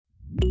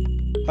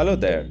Hello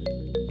there.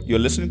 You're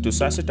listening to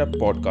SaaS It Up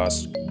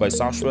podcast by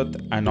Sashwath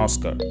and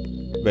Oscar,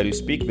 where we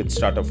speak with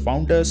startup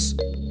founders,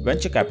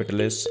 venture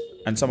capitalists,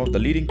 and some of the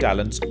leading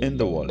talents in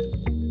the world.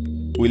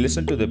 We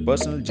listen to their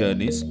personal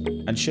journeys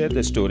and share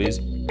their stories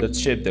that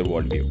shape their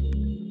worldview.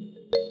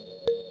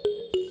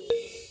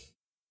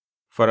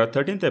 For our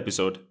 13th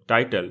episode,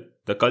 titled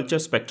The Culture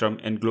Spectrum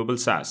in Global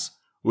SaaS,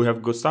 we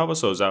have Gustavo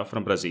Souza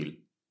from Brazil.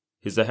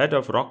 He's the head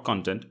of Rock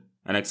Content,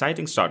 an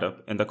exciting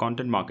startup in the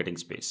content marketing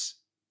space.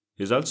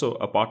 He's also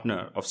a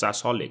partner of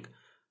SaaSholic,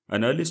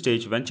 an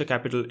early-stage venture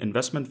capital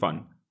investment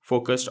fund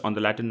focused on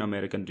the Latin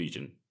American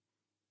region.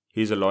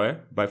 He's a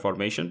lawyer by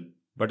formation,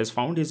 but has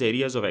found his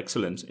areas of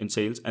excellence in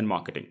sales and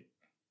marketing.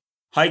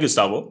 Hi,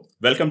 Gustavo.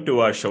 Welcome to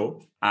our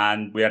show,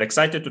 and we are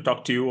excited to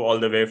talk to you all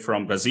the way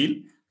from Brazil.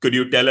 Could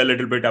you tell a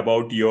little bit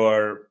about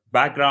your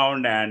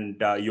background and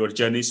your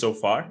journey so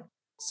far?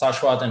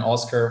 Sashwath and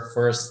Oscar,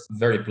 first,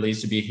 very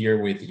pleased to be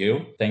here with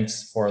you.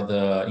 Thanks for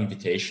the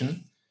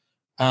invitation.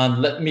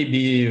 And let me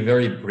be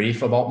very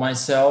brief about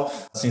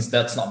myself, since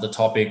that's not the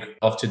topic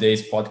of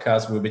today's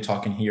podcast. We'll be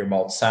talking here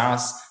about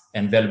SaaS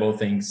and valuable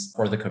things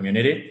for the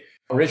community.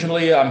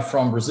 Originally, I'm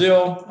from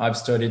Brazil. I've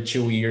studied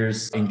 2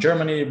 years in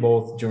Germany,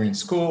 both during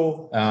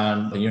school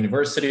and the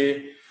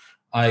university.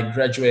 I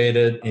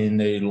graduated in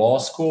a law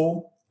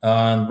school.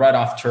 And right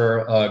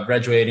after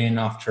graduating,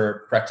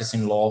 after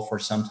practicing law for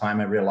some time,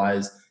 I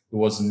realized it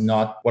was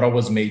not what I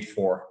was made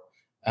for.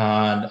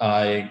 And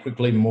I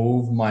quickly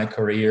moved my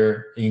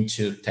career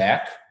into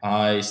tech.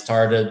 I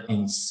started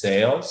in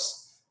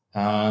sales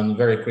and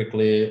very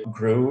quickly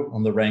grew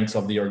on the ranks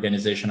of the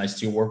organization I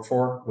still work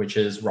for, which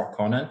is Rock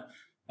Content.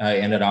 I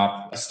ended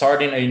up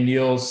starting a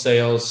new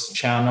sales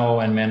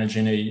channel and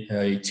managing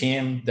a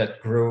team that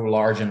grew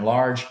large and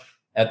large.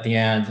 At the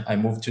end, I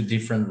moved to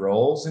different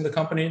roles in the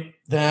company.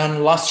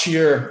 Then last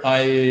year,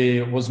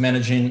 I was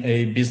managing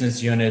a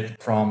business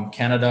unit from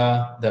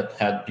Canada that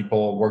had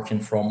people working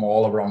from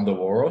all around the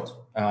world,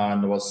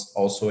 and was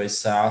also a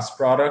SaaS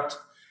product.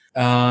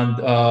 And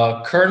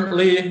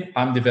currently,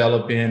 I'm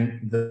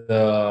developing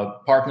the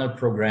partner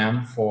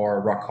program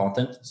for Rock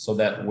Content so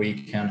that we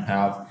can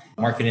have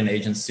marketing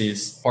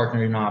agencies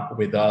partnering up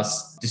with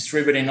us,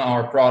 distributing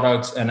our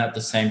products, and at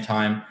the same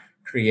time,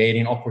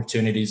 creating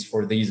opportunities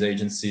for these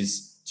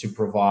agencies to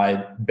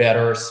provide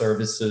better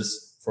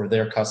services for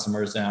their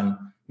customers and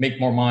make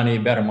more money,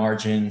 better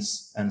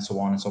margins, and so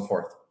on and so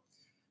forth.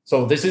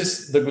 So this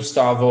is the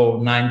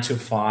Gustavo 9 to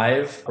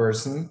 5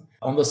 person.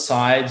 On the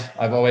side,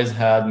 I've always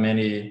had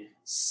many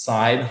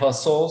side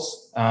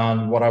hustles.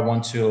 And what I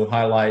want to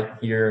highlight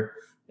here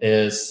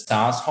is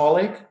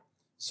SaaSholic.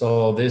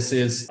 So this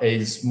is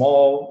a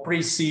small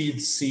pre-seed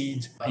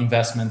seed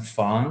investment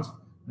fund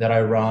that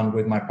I run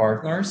with my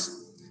partners.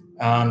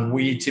 And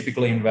we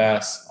typically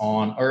invest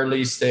on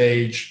early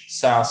stage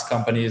SaaS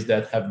companies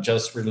that have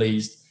just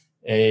released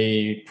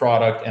a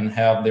product and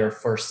have their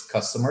first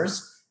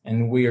customers.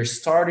 And we are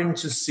starting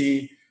to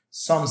see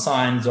some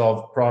signs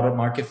of product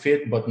market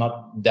fit, but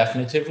not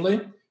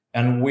definitively.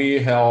 And we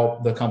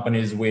help the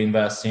companies we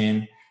invest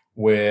in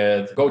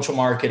with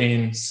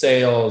go-to-marketing,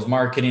 sales,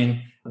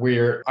 marketing.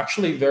 We're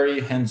actually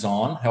very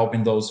hands-on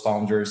helping those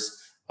founders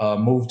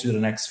move to the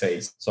next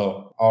phase.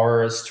 So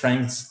our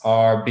strengths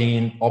are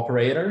being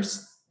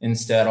operators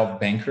instead of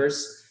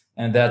bankers.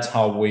 And that's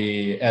how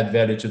we add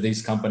value to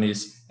these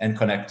companies and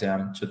connect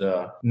them to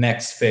the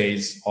next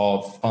phase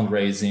of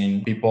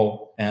fundraising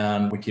people.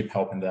 And we keep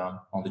helping them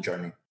on the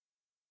journey.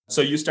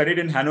 So you studied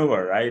in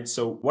Hanover, right?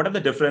 So what are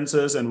the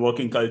differences in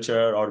working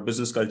culture or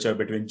business culture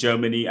between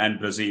Germany and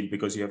Brazil?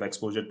 Because you have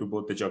exposure to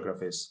both the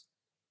geographies.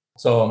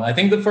 So I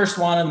think the first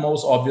one and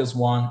most obvious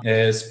one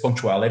is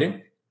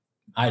punctuality.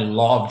 I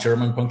love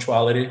German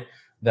punctuality.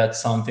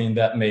 That's something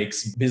that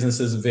makes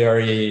businesses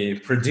very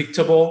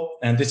predictable.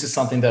 And this is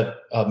something that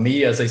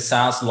me as a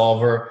SaaS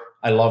lover,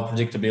 I love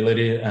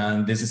predictability.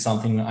 And this is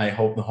something I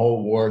hope the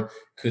whole world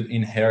could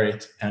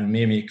inherit and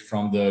mimic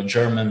from the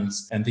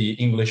Germans and the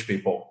English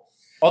people.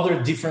 Other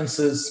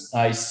differences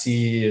I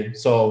see.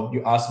 So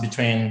you asked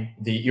between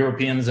the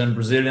Europeans and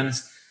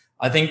Brazilians.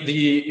 I think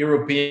the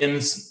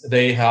Europeans,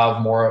 they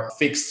have more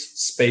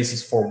fixed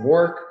spaces for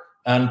work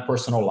and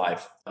personal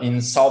life.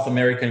 In South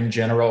America in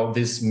general,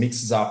 this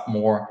mixes up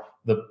more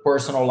the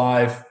personal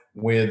life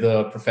with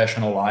the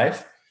professional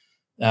life.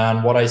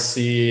 And what I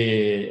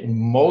see,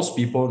 most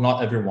people,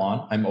 not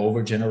everyone, I'm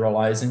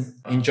overgeneralizing.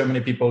 In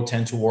Germany, people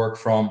tend to work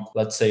from,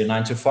 let's say,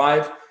 9 to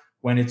 5.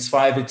 When it's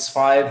 5, it's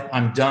 5.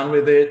 I'm done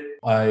with it.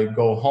 I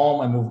go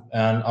home, I move,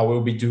 and I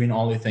will be doing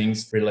only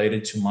things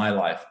related to my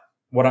life.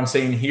 What I'm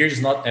saying here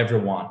is not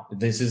everyone.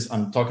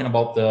 I'm talking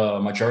about the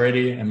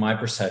majority and my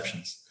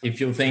perceptions. If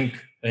you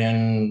think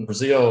in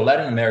Brazil,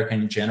 Latin America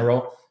in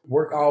general,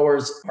 work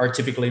hours are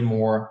typically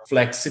more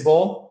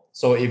flexible.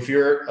 So if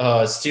you're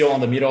still on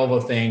the middle of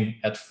a thing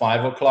at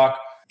 5 o'clock,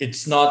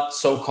 it's not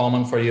so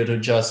common for you to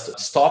just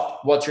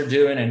stop what you're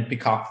doing and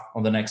pick up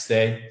on the next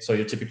day. So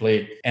you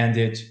typically end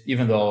it,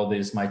 even though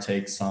this might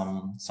take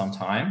some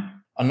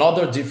time.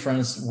 Another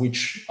difference,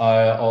 which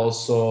I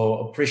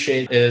also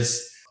appreciate,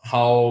 is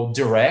how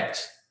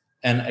direct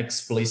and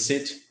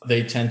explicit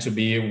they tend to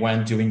be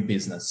when doing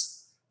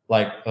business.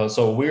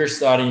 So we're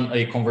starting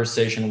a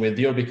conversation with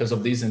you because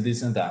of this and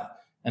this and that.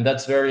 And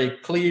that's very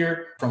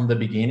clear from the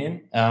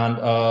beginning.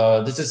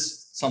 And this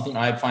is something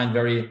I find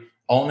very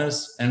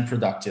honest and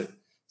productive.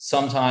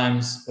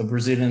 Sometimes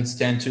Brazilians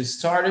tend to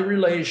start a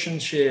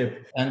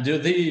relationship and do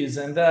this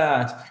and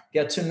that,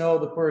 get to know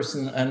the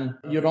person, and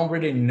you don't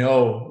really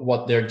know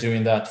what they're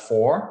doing that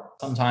for.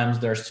 Sometimes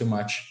there's too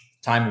much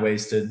time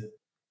wasted.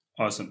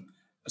 Awesome.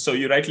 So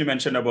you rightly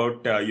mentioned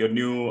about your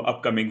new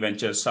upcoming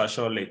venture,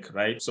 Sasolic,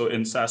 right? So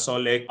in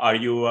Sasolic, are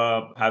you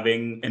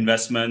having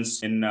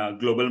investments in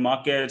global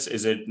markets?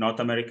 Is it North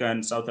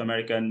American, South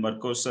American,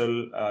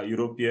 Mercosur,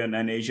 European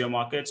and Asia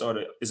markets?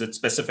 Or is it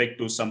specific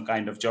to some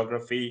kind of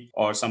geography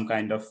or some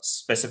kind of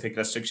specific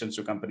restrictions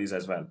to companies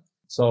as well?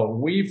 So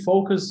we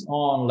focus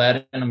on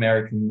Latin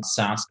American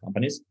SaaS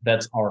companies.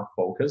 That's our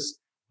focus.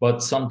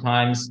 But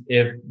sometimes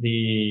if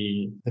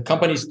the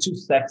company is too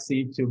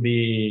sexy to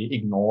be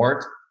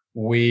ignored,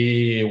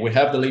 we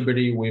have the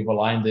liberty, we've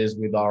aligned this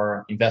with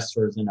our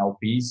investors and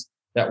LPs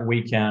that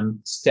we can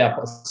step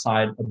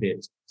aside a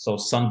bit. So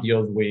some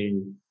deals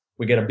we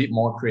get a bit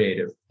more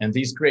creative, and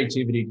this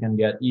creativity can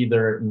get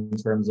either in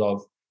terms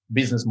of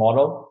business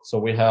model. So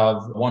we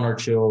have one or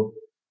two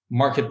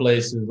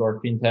marketplaces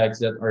or fintechs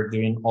that are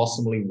doing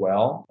awesomely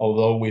well,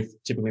 although we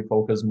typically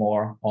focus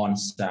more on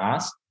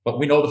SaaS. But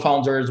we know the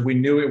founders, we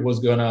knew it was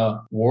going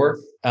to work.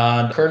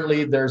 And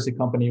currently there's a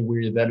company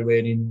we're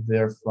evaluating.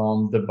 They're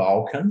from the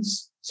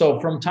Balkans. So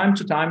from time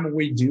to time,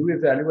 we do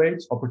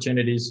evaluate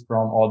opportunities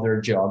from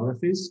other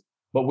geographies,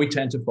 but we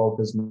tend to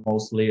focus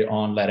mostly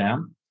on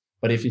LATAM.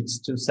 But if it's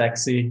too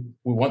sexy,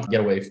 we want to get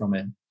away from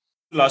it.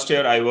 Last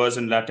year, I was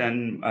in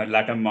Latin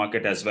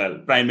market as well,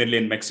 primarily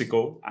in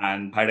Mexico,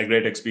 and had a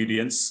great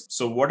experience.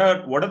 So what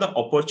are the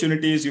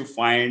opportunities you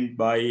find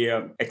by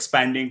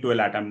expanding to a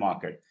Latin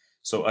market?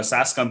 So a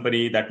SaaS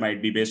company that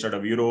might be based out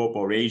of Europe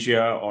or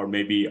Asia or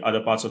maybe other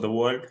parts of the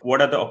world, what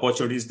are the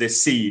opportunities they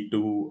see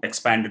to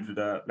expand into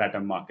the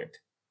LATAM market?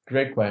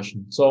 Great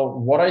question. So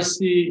what I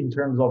see in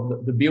terms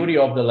of the beauty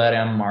of the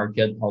LATAM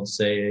market, I would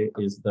say,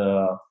 is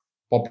the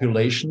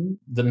population,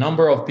 the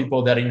number of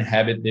people that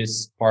inhabit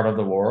this part of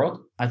the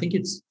world. I think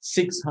it's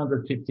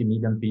 650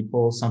 million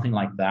people, something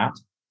like that.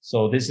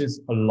 So this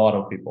is a lot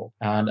of people.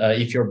 And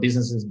if your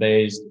business is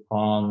based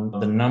on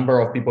the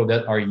number of people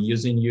that are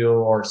using you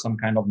or some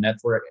kind of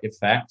network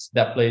effect,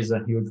 that plays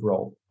a huge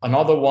role.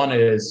 Another one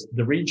is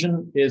the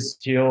region is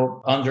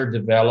still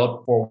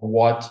underdeveloped for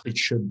what it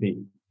should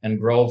be. And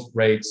growth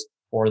rates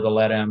for the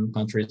LATAM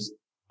countries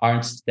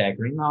aren't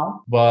staggering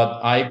now, but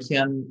I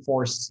can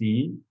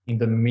foresee in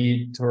the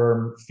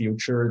midterm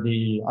future,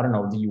 the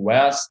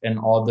US and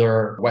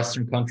other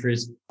Western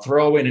countries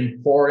throwing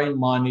and pouring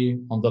money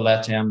on the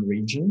LATAM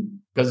region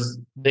because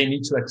they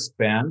need to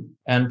expand.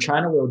 And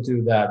China will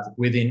do that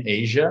within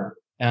Asia.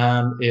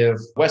 And if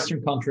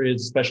Western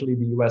countries, especially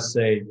the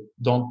USA,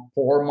 don't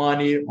pour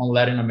money on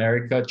Latin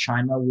America,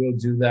 China will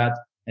do that.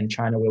 And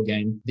China will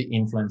gain the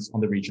influence on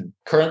the region.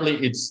 Currently,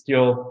 it's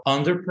still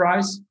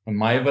underpriced in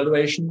my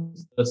evaluation.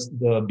 That's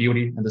the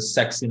beauty and the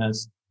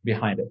sexiness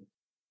behind it.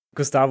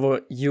 Gustavo,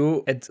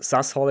 you at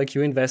Sasolic,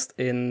 you invest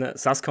in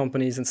SaaS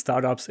companies and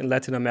startups in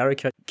Latin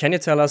America. Can you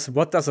tell us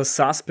what does a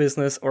SaaS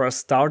business or a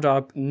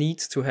startup need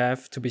to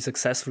have to be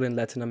successful in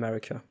Latin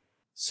America?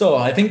 So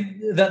I think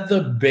that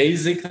the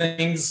basic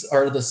things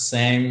are the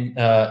same,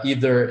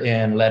 either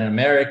in Latin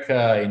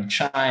America, in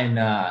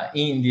China,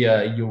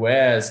 India,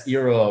 US,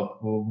 Europe,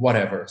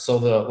 whatever. So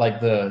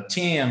the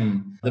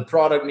team, the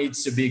product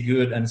needs to be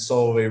good and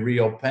solve a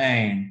real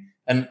pain.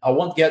 And I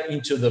won't get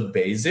into the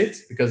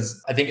basics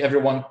because I think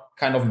everyone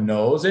kind of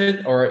knows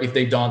it, or if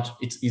they don't,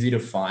 it's easy to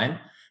find.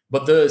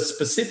 But the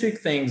specific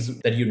things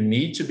that you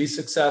need to be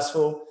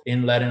successful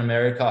in Latin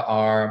America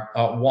are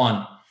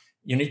one,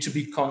 you need to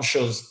be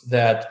conscious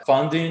that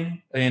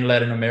funding in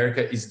Latin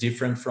America is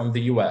different from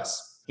the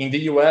US. In the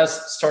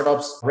US,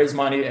 startups raise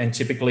money and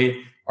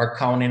typically are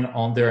counting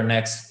on their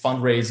next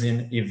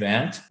fundraising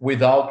event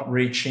without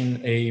reaching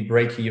a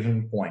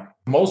break-even point.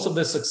 Most of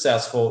the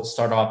successful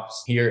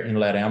startups here in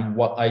LATAM,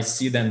 what I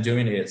see them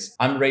doing is,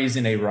 I'm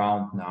raising a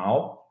round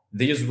now.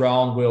 This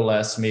round will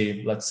last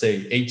me, let's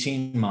say,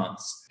 18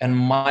 months. And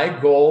my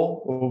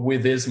goal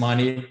with this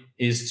money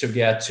is to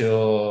get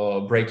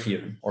to break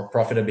even or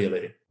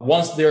profitability.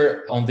 Once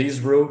they're on this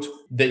route,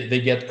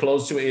 they get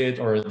close to it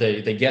or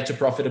they get to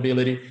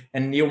profitability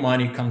and new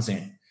money comes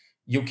in.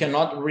 You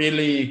cannot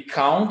really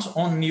count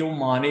on new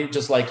money,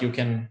 just like you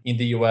can in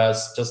the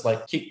US, just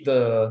like kick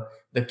the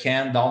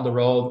can down the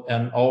road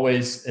and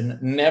always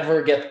and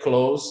never get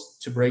close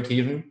to break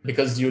even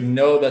because you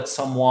know that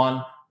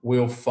someone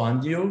will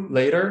fund you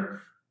later.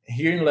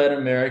 Here in Latin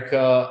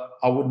America,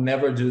 I would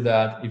never do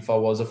that if I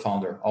was a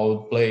founder. I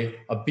would play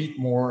a bit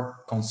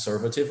more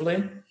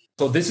conservatively.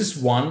 So this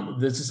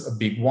is a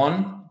big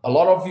one. A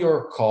lot of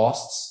your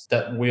costs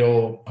that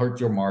will hurt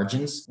your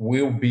margins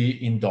will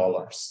be in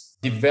dollars.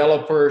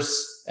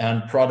 Developers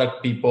and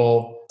product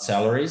people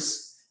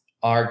salaries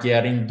are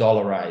getting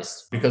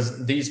dollarized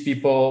because these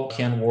people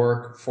can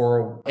work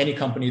for any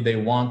company they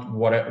want,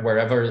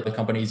 wherever the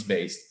company is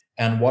based.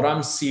 And what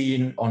I'm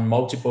seeing on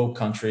multiple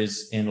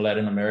countries in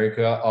Latin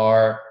America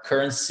are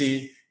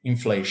currency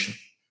inflation.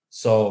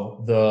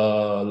 So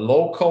the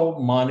local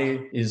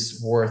money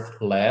is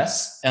worth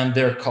less and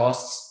their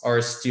costs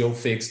are still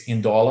fixed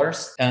in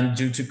dollars. And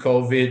due to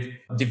COVID,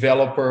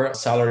 developer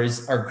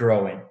salaries are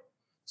growing.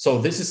 So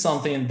this is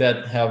something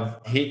that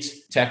have hit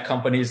tech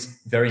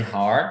companies very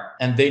hard,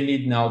 and they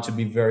need now to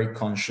be very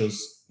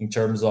conscious in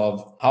terms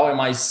of how am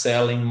I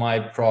selling my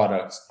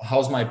products?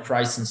 How's my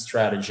pricing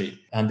strategy?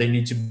 And they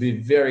need to be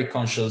very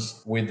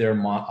conscious with their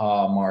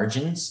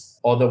margins.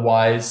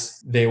 Otherwise,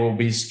 they will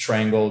be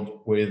strangled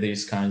with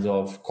these kinds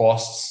of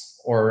costs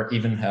or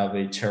even have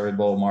a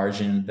terrible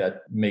margin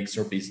that makes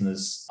your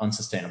business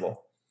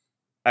unsustainable.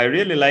 I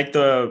really like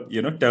the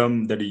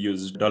term that you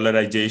used,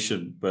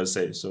 dollarization per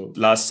se. So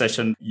last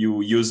session, you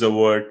used the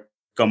word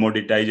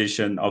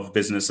commoditization of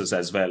businesses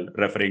as well,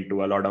 referring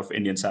to a lot of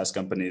Indian SaaS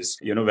companies,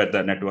 where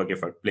the network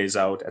effect plays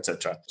out,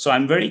 etc. So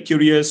I'm very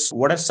curious,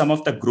 what are some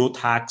of the growth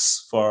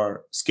hacks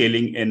for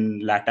scaling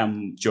in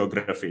LATAM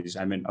geographies?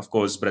 I mean, of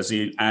course,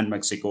 Brazil and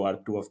Mexico are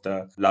two of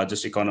the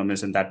largest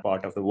economies in that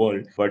part of the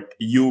world. But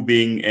you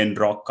being in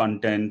Rock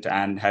Content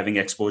and having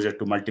exposure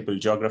to multiple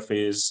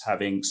geographies,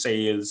 having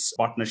sales,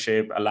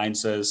 partnership,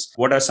 alliances,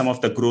 what are some of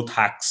the growth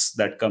hacks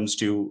that comes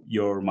to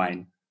your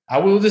mind? I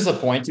will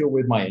disappoint you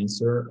with my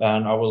answer,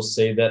 and I will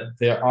say that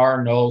there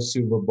are no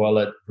silver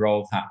bullet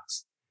growth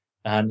hacks.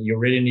 And you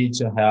really need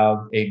to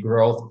have a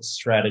growth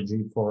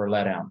strategy for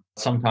LATAM.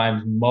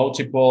 Sometimes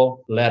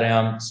multiple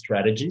LATAM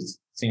strategies,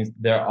 since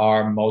there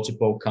are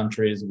multiple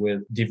countries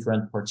with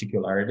different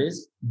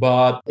particularities.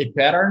 But a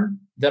pattern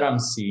that I'm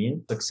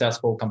seeing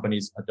successful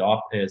companies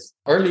adopt is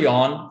early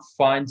on,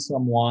 find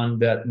someone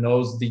that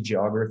knows the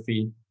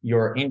geography,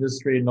 your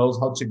industry, knows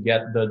how to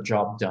get the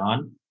job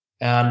done,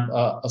 and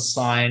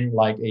assign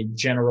like a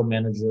general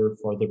manager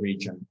for the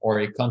region or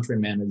a country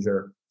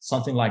manager,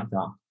 something like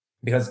that.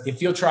 Because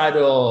if you try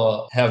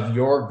to have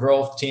your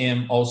growth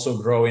team also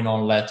growing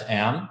on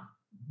LATAM,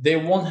 they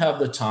won't have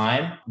the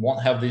time,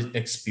 won't have the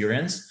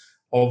experience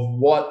of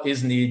what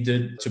is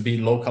needed to be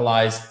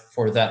localized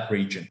for that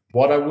region.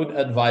 What I would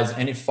advise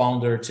any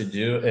founder to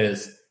do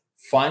is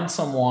find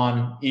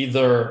someone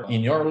either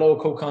in your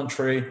local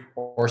country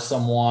or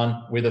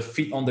someone with a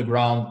feet on the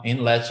ground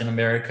in Latin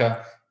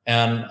America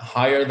and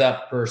hire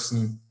that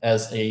person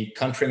as a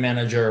country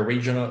manager,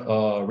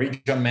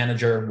 region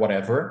manager,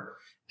 whatever,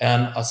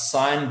 and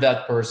assign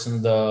that person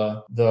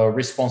the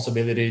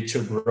responsibility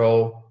to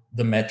grow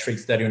the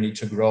metrics that you need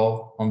to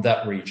grow on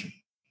that region.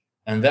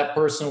 And that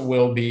person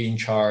will be in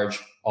charge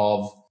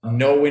of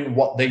knowing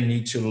what they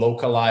need to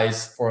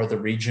localize for the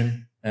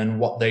region and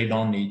what they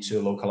don't need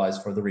to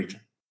localize for the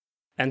region.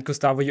 And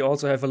Gustavo, you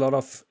also have a lot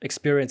of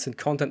experience in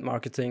content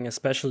marketing,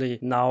 especially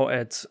now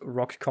at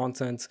Rock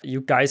Content.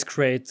 You guys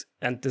create,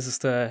 and this is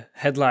the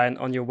headline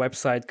on your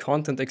website,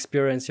 content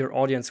experience your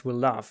audience will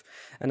love.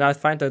 And I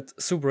find that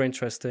super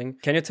interesting.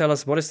 Can you tell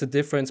us what is the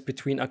difference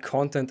between a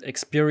content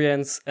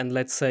experience and,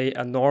 let's say,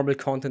 a normal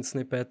content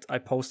snippet I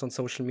post on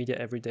social media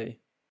every day?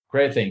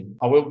 Great thing.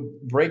 I will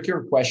break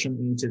your question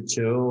into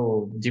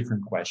two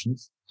different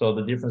questions. So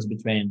the difference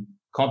between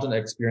content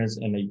experience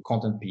and a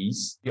content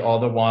piece. The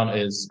other one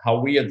is how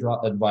we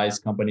advise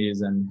companies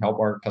and help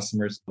our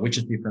customers, which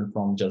is different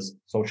from just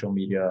social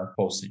media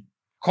posting.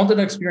 Content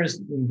experience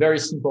in very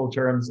simple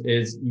terms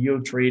is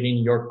you treating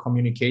your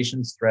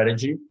communication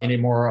strategy in a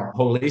more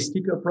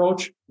holistic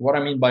approach. What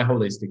I mean by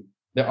holistic,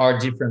 there are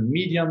different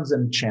mediums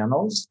and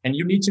channels, and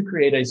you need to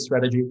create a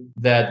strategy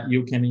that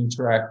you can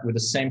interact with the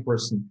same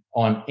person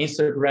on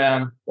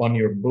Instagram, on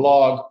your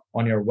blog,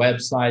 on your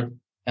website,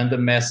 and the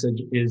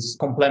message is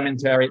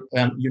complementary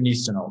and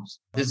unidirectional.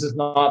 This is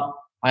not,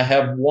 I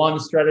have one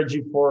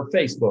strategy for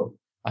Facebook.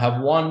 I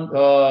have one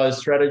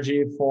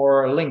strategy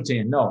for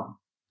LinkedIn. No,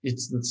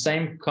 it's the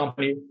same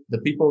company. The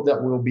people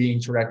that will be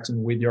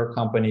interacting with your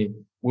company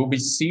will be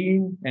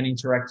seeing and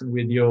interacting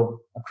with you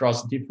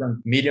across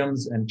different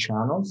mediums and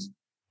channels.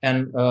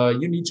 And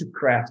you need to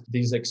craft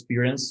this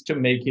experience to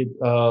make it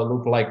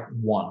look like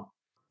one.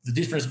 The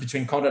difference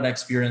between content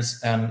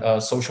experience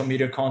and social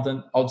media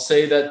content, I would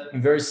say that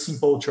in very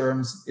simple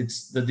terms,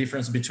 it's the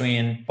difference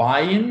between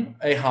buying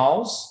a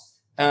house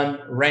and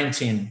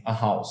renting a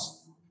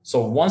house.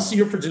 So once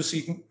you're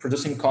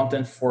producing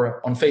content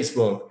on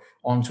Facebook,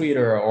 on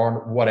Twitter,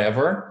 or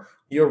whatever,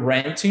 you're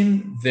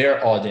renting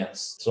their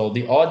audience. So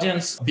the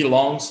audience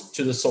belongs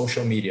to the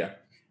social media.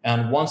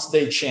 And once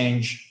they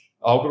change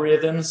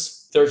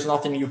algorithms, there's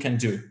nothing you can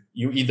do.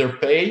 You either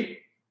pay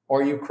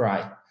or you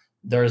cry.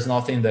 There is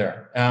nothing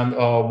there. And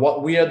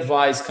what we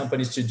advise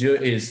companies to do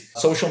is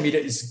social media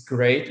is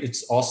great.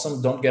 It's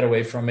awesome. Don't get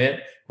away from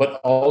it,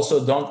 but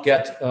also don't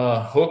get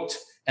hooked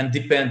and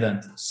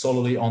dependent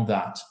solely on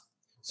that.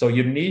 So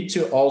you need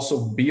to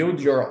also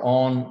build your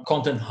own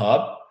content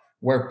hub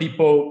where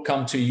people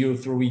come to you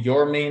through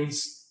your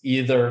means,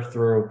 either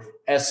through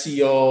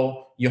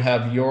SEO, you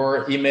have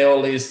your email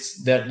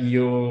lists that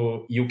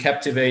you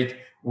captivate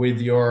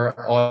with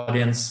your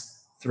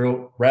audience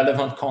through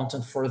relevant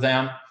content for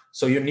them.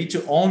 So you need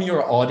to own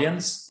your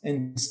audience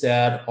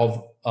instead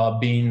of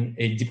being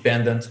a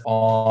dependent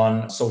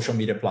on social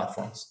media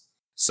platforms.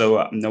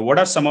 So what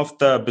are some of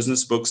the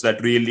business books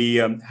that really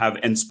have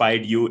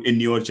inspired you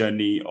in your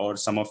journey, or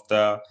some of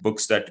the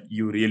books that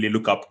you really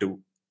look up to?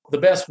 The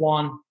best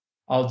one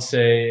I would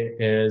say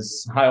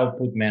is High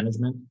Output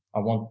Management. I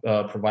won't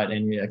provide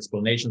any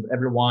explanations.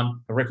 Everyone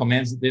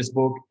recommends this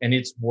book, and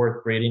it's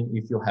worth reading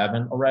if you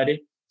haven't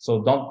already.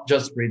 So don't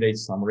just read a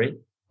summary.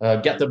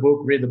 Get the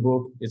book, read the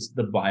book. It's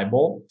the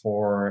Bible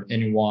for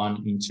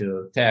anyone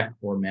into tech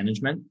or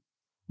management.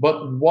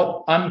 But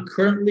what I'm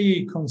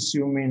currently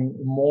consuming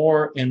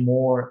more and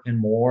more and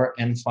more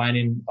and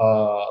finding a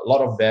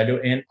lot of value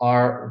in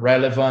are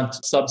relevant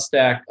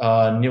Substack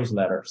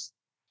newsletters.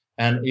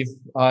 And if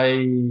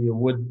I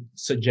would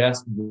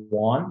suggest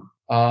one,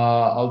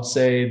 I would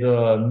say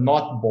the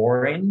Not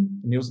Boring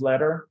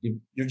newsletter.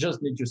 You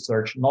just need to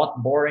search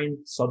Not Boring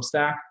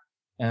Substack,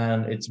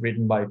 and it's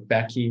written by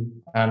Becky.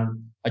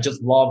 And I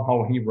just love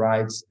how he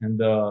writes and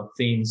the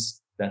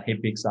themes that he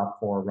picks up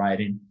for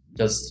writing.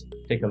 Just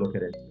take a look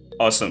at it.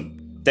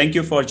 Awesome. Thank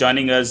you for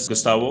joining us,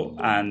 Gustavo.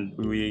 And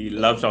we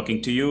love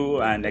talking to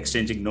you and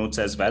exchanging notes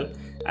as well.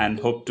 And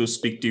hope to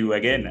speak to you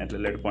again at a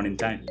later point in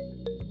time.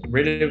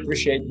 Really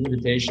appreciate the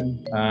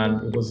invitation.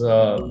 And it was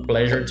a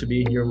pleasure to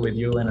be here with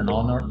you and an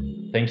honor.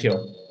 Thank you.